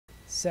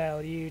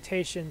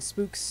Salutations,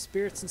 spooks,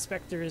 spirits, and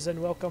specters,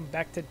 and welcome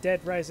back to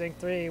Dead Rising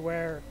 3,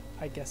 where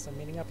I guess I'm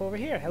meeting up over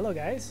here. Hello,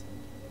 guys.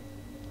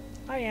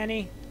 Hi,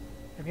 Annie.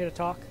 I'm here to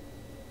talk.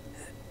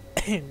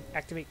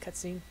 Activate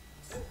cutscene.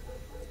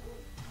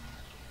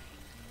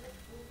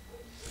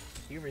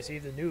 You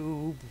received a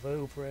new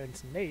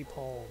blueprint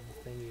napalm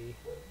thingy.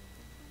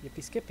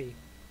 Yippee skippy.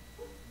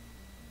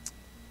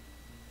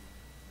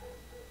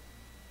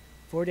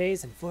 4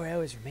 days and 4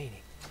 hours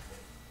remaining.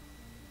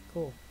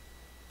 Cool.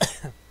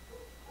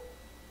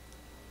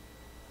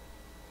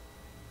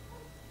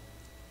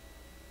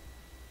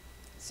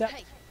 So,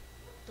 hey,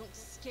 don't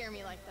scare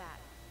me like that.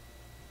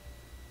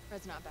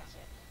 Fred's not back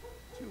yet.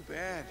 Too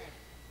bad.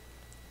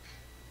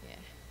 Yeah.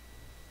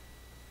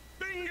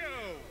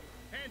 Bingo!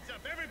 Hands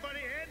up, everybody,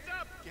 hands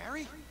up!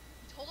 Gary? You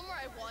told him where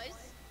I was?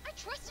 I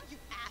trusted you,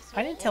 asshole.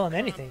 I didn't tell him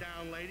anything.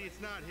 Calm down, lady.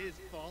 It's not his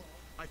fault.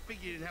 I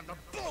figured you didn't have the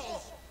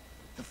balls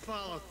to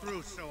follow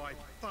through, so I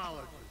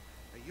followed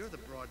you. Now, you're the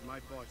broad my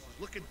boss is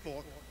looking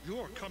for.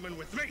 You're coming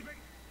with me.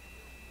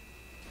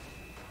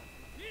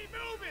 Keep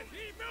moving!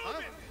 Keep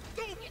moving!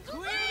 It's a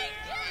leg!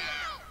 Get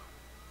out!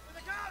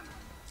 With a gun!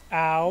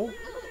 ow.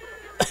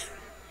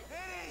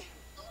 Hey!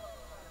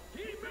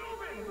 Keep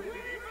moving! Leave the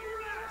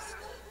rest!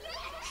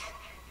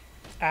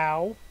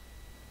 Ow.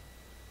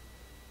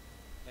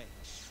 Hey,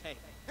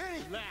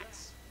 Hey!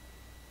 relax.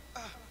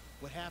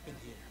 What happened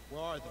here?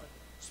 Where are they?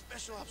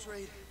 Special ops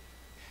raid.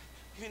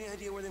 You any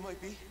idea where they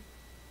might be?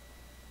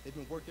 They've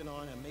been working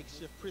on a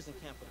makeshift prison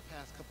camp for the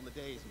past couple of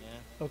days,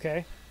 man.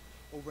 Okay.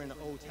 Over in the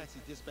old taxi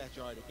dispatch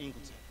yard at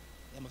Ingleton.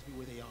 That must be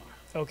where they are.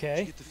 Did you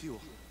Okay. get the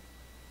fuel?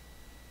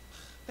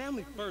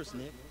 Family first,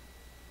 Nick.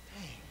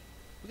 Dang,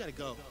 we gotta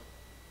go.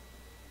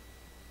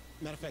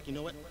 Matter of fact, you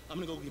know what? I'm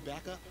gonna go get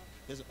backup.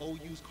 There's an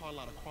old used car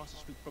lot across the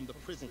street from the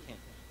prison camp.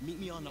 Meet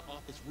me on the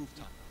office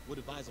rooftop. We'll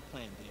devise a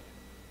plan there.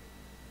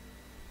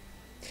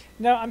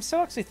 No, I'm still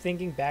actually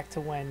thinking back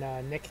to when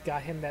Nick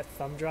got him that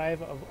thumb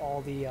drive of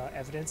all the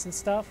evidence and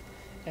stuff,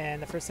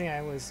 and the first thing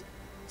I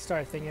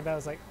started thinking about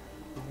was like,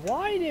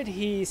 why did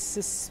he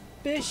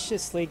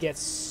suspiciously get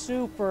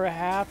super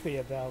happy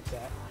about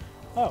that?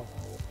 Oh,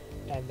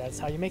 and that's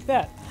how you make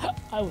that.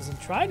 I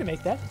wasn't trying to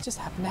make that; it just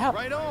happened to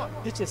happen. Right on!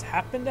 It just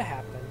happened to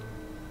happen.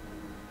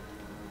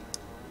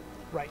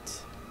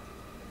 Right.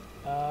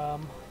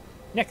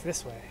 Nick,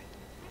 this way.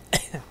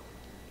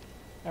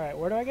 All right,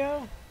 where do I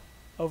go?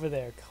 Over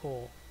there.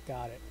 Cool.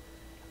 Got it.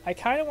 I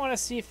kind of want to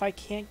see if I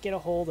can't get a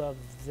hold of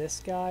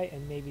this guy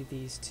and maybe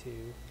these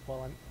two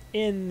while I'm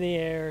in the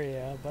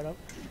area, but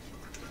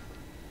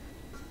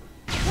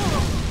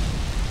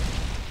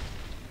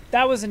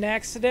that was an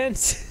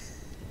accident.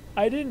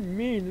 I didn't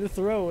mean to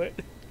throw it.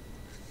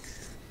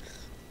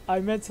 I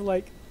meant to,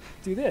 like,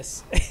 do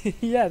this.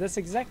 Yeah, that's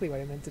exactly what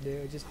I meant to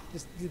do. Just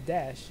do the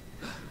dash.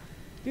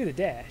 Do the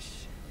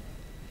dash.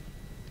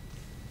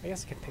 I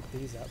guess I could pick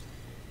these up.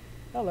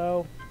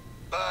 Hello.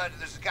 Bud,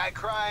 there's a guy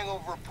crying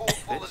over a pool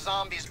full of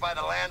zombies by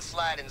the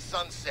landslide in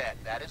Sunset.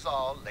 That is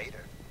all.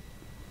 Later.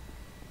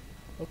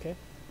 Okay.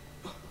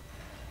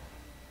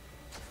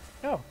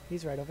 Oh,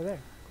 he's right over there.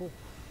 Cool.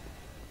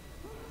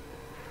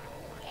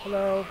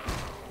 Hello.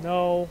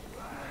 No.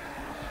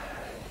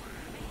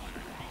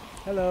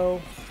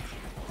 Hello.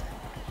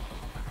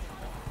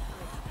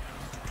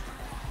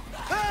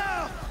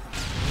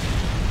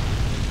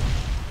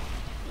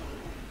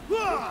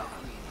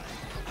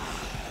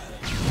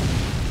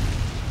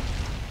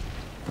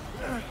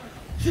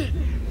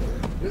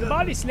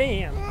 Body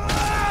slam.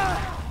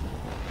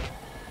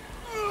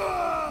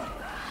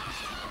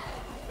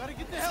 Gotta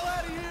get the hell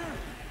out of here!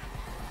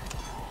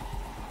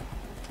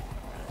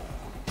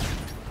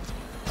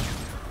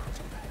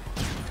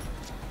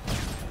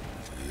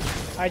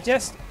 I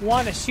just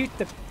want to shoot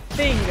the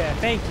thing there.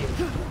 Thank you.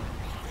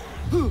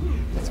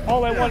 That's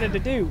all I wanted to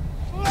do.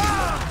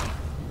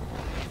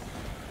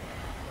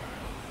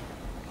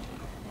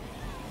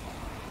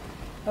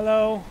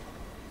 Hello.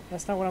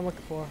 That's not what I'm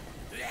looking for.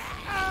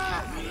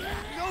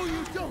 No,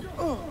 you don't!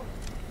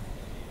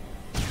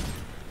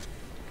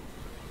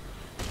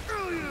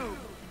 Screw you!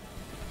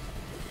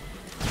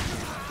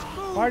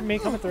 Pardon me,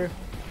 coming through.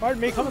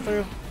 Pardon me, coming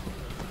through.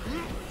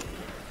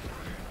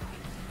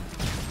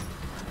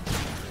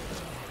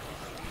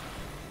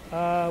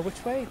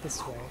 Which way?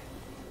 This way.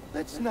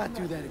 Let's not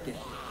do that again.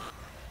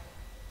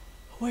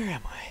 Where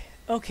am I?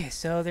 Okay,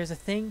 so there's a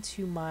thing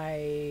to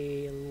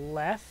my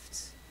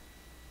left.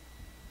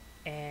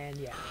 And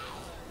yeah.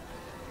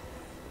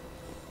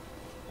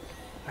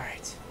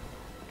 Alright.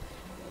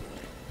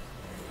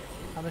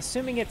 I'm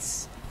assuming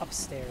it's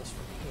upstairs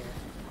from here.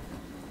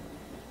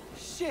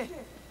 Shit!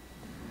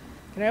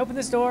 Can I open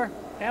this door?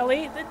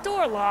 Ellie, the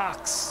door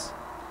locks!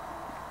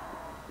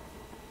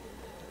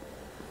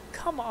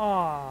 Come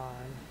on.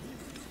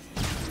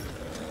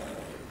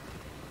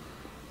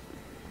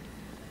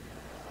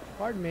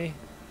 Pardon me.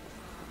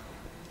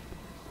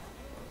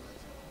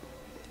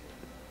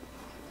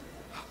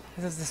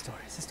 Is this door?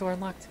 Is this door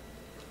unlocked?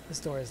 This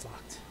door is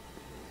locked.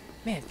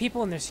 Man,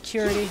 people and their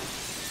security.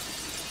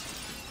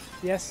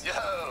 Yes? Yo,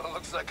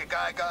 looks like a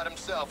guy got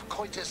himself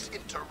coitus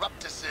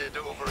interrupticid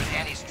over at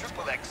Annie's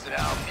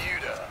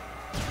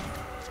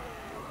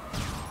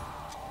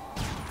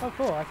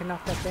cool. I can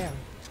knock that down.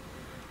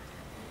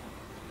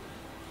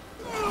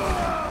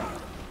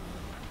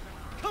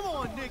 Come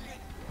on, Nick.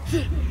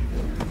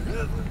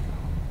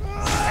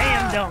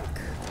 Slam dunk.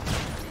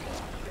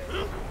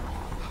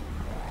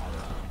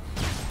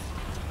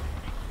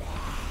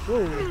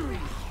 Ooh.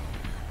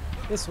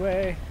 This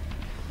way.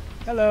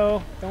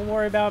 Hello. Don't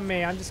worry about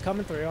me. I'm just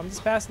coming through. I'm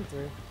just passing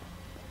through.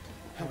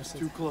 That was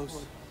too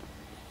close.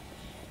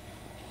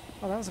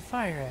 Oh, that was a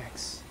fire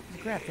axe.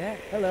 Grab that.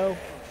 Hello.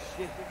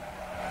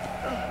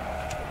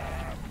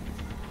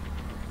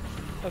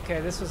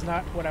 Okay, this was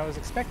not what I was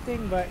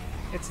expecting, but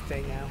it's a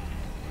thing now.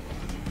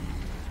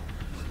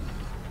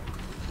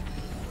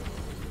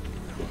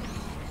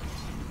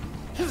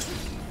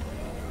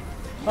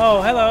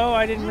 Oh, hello.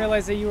 I didn't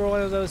realize that you were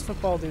one of those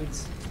football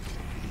dudes.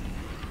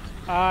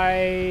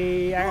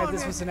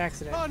 This was an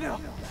accident. Oh no!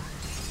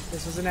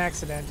 This was an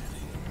accident.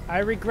 I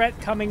regret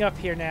coming up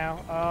here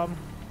now.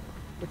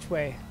 Which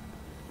way?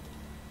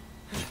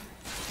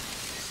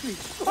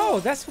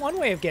 Oh, that's one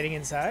way of getting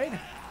inside.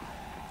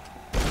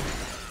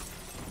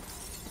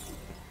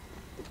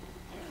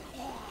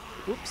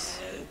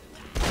 Oops.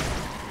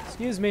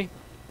 Excuse me.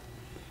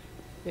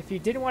 If you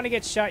didn't want to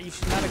get shot, you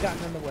should not have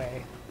gotten in the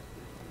way.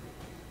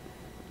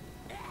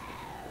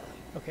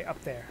 Okay,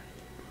 up there.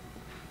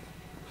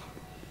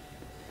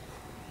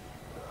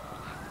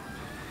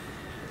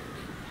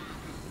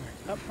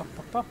 Up, up,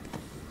 up, up.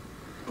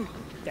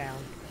 Down.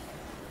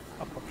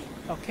 Up, up.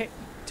 Okay.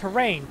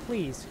 Terrain,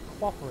 please.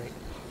 Cooperate.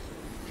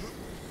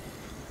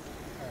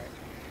 Alright.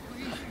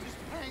 Please, just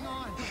hang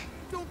on.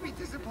 Don't be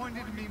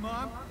disappointed in me,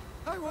 Mom.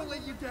 I won't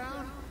let you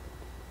down.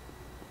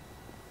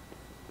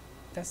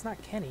 That's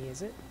not Kenny,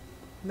 is it?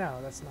 No,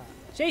 that's not.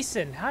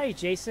 Jason! Hi,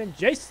 Jason!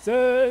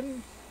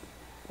 Jason!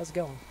 How's it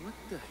going? What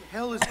the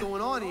hell is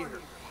going on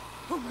here?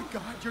 Oh my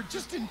God, you're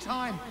just in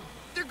time.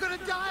 They're gonna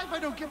die if I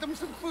don't get them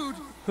some food.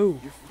 Who?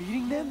 You're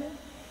feeding them?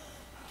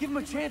 Give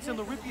them a chance and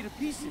they'll rip you to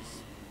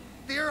pieces.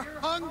 They're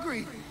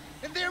hungry,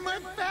 and they're my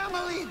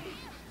family.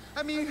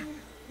 I mean,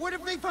 what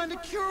if they find a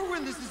cure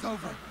when this is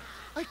over?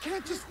 I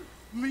can't just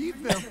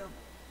leave them.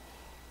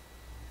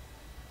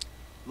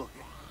 Look,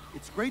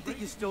 it's great that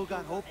you still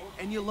got hope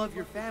and you love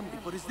your family,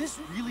 but is this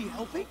really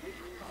helping?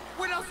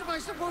 What else am I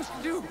supposed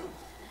to do?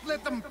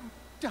 Let them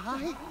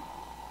die?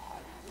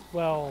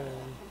 Well...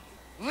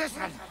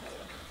 Listen,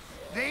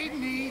 they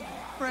need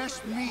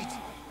fresh meat,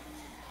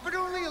 but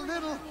only a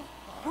little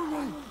for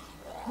my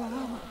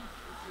mom.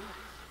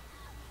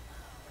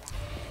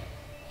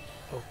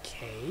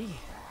 Okay.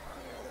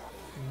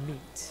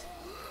 Meat.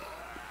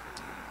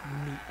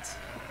 Meat.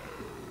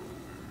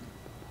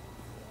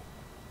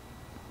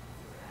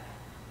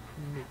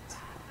 Meat.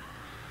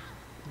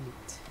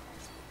 Meat.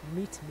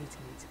 Meat, meat, meat,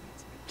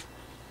 meat.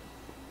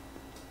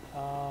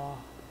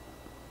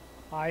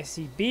 I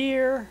see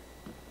beer.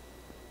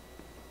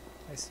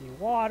 I see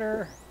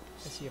water.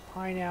 I see a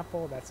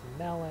pineapple. That's a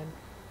melon.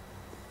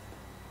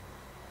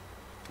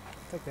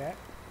 Take that.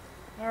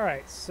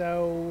 Alright,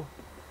 so...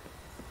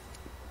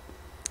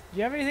 Do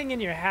you have anything in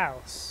your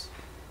house?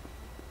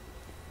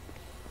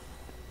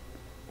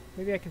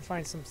 Maybe I can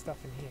find some stuff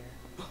in here.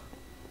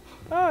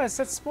 Oh, it's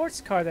that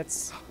sports car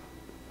that's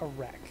a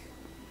wreck.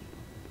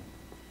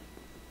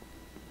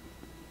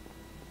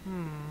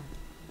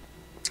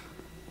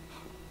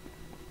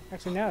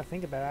 Actually, now that I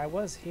think about it, I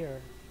was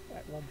here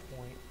at one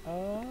point.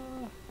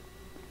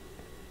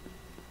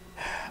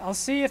 I'll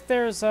see if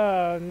there's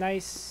a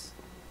nice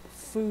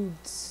food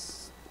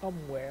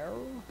somewhere.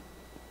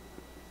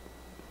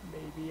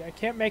 Maybe. I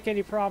can't make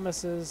any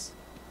promises.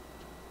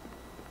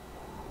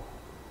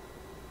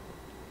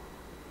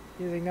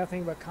 Using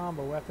nothing but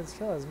combo weapons,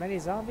 kill as many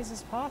zombies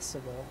as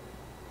possible.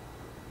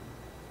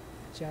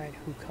 Giant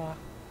hookah.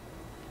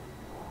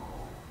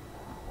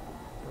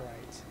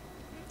 Right.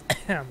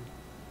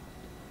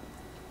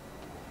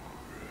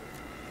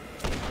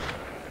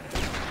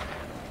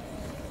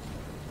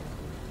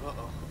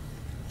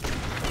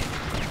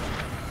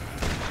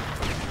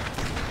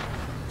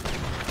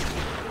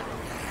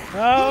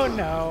 Oh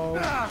no.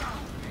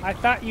 I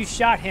thought you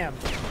shot him.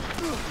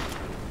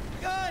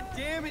 God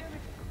damn it!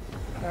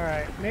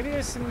 Alright, maybe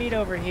there's some meat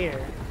over here.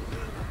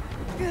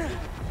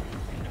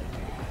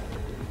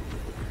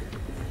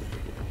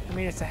 I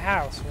mean, it's a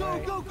house,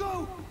 right? Go,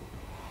 go, go!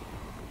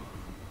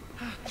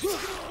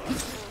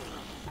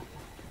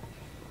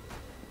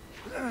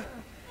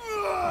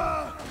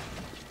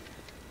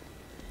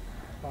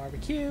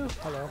 Barbecue.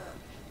 Hello.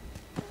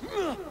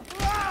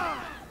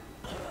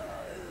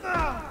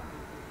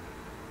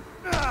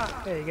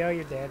 There you go,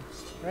 you're dead.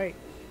 Right.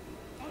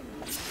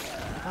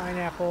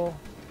 Pineapple.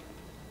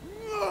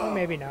 Or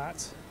maybe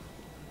not.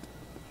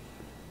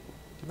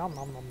 Nom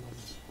nom nom nom.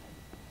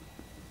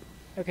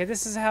 Okay,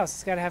 this is a house.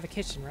 It's gotta have a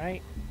kitchen,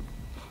 right?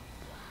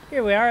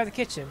 Here we are at the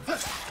kitchen.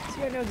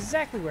 See, I know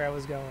exactly where I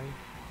was going.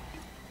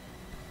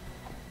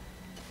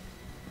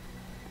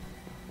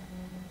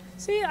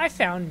 See, I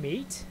found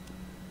meat.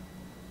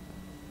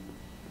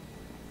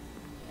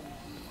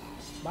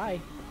 Bye.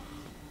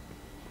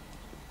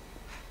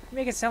 You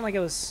make it sound like it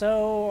was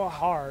so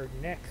hard,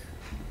 Nick.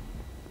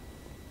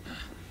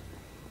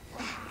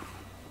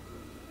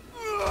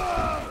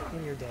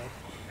 you're dead.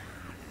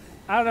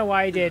 I don't know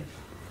why I did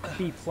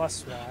B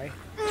plus Y.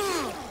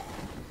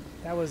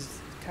 That was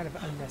kind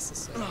of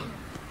unnecessary.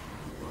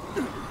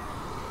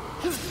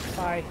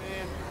 Bye.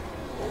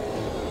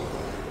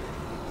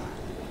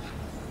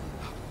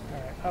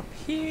 Alright, up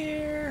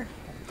here,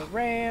 up the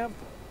ramp,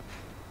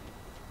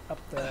 up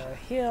the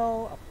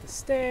hill, up the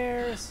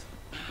stairs.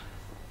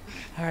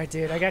 Alright,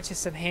 dude, I got you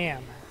some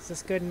ham. Is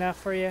this good enough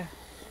for you?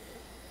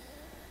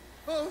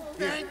 Oh,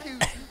 thank you.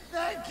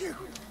 Thank you.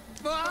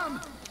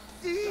 Mom,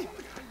 see?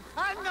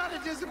 I'm not a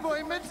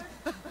disappointment.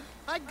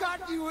 I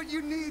got you what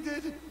you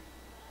needed.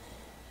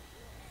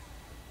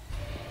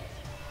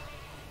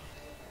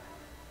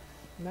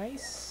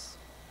 Nice,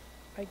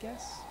 I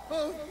guess.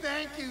 Oh,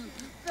 thank you.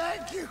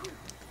 Thank you.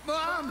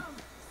 Mom,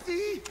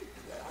 see?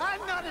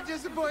 I'm not a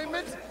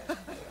disappointment.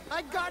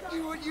 I got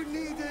you what you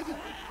needed.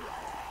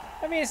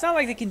 I mean, it's not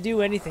like they can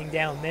do anything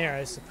down there,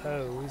 I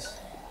suppose.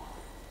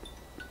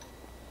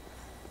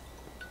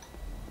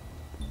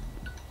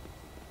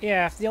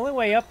 Yeah, if the only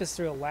way up is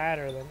through a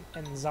ladder, then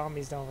and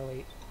zombies don't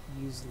really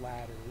use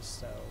ladders,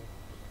 so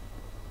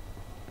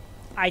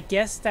I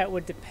guess that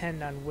would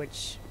depend on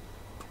which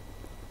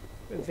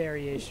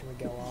variation we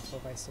go off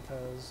of, I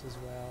suppose, as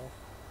well.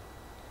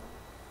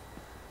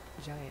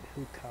 Giant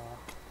hookah.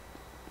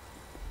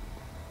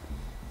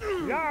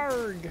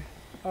 Yarg!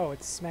 Oh,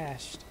 it's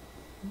smashed.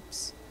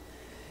 Oops.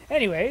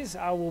 Anyways,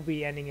 I will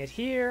be ending it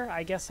here.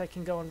 I guess I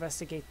can go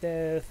investigate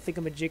the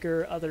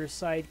thingamajigger other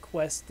side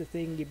quest, the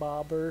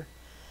thingy-bobber,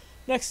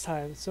 next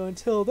time. So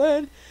until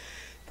then,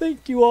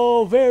 thank you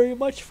all very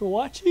much for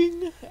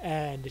watching,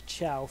 and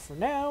ciao for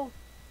now.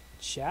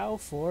 Ciao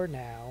for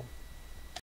now.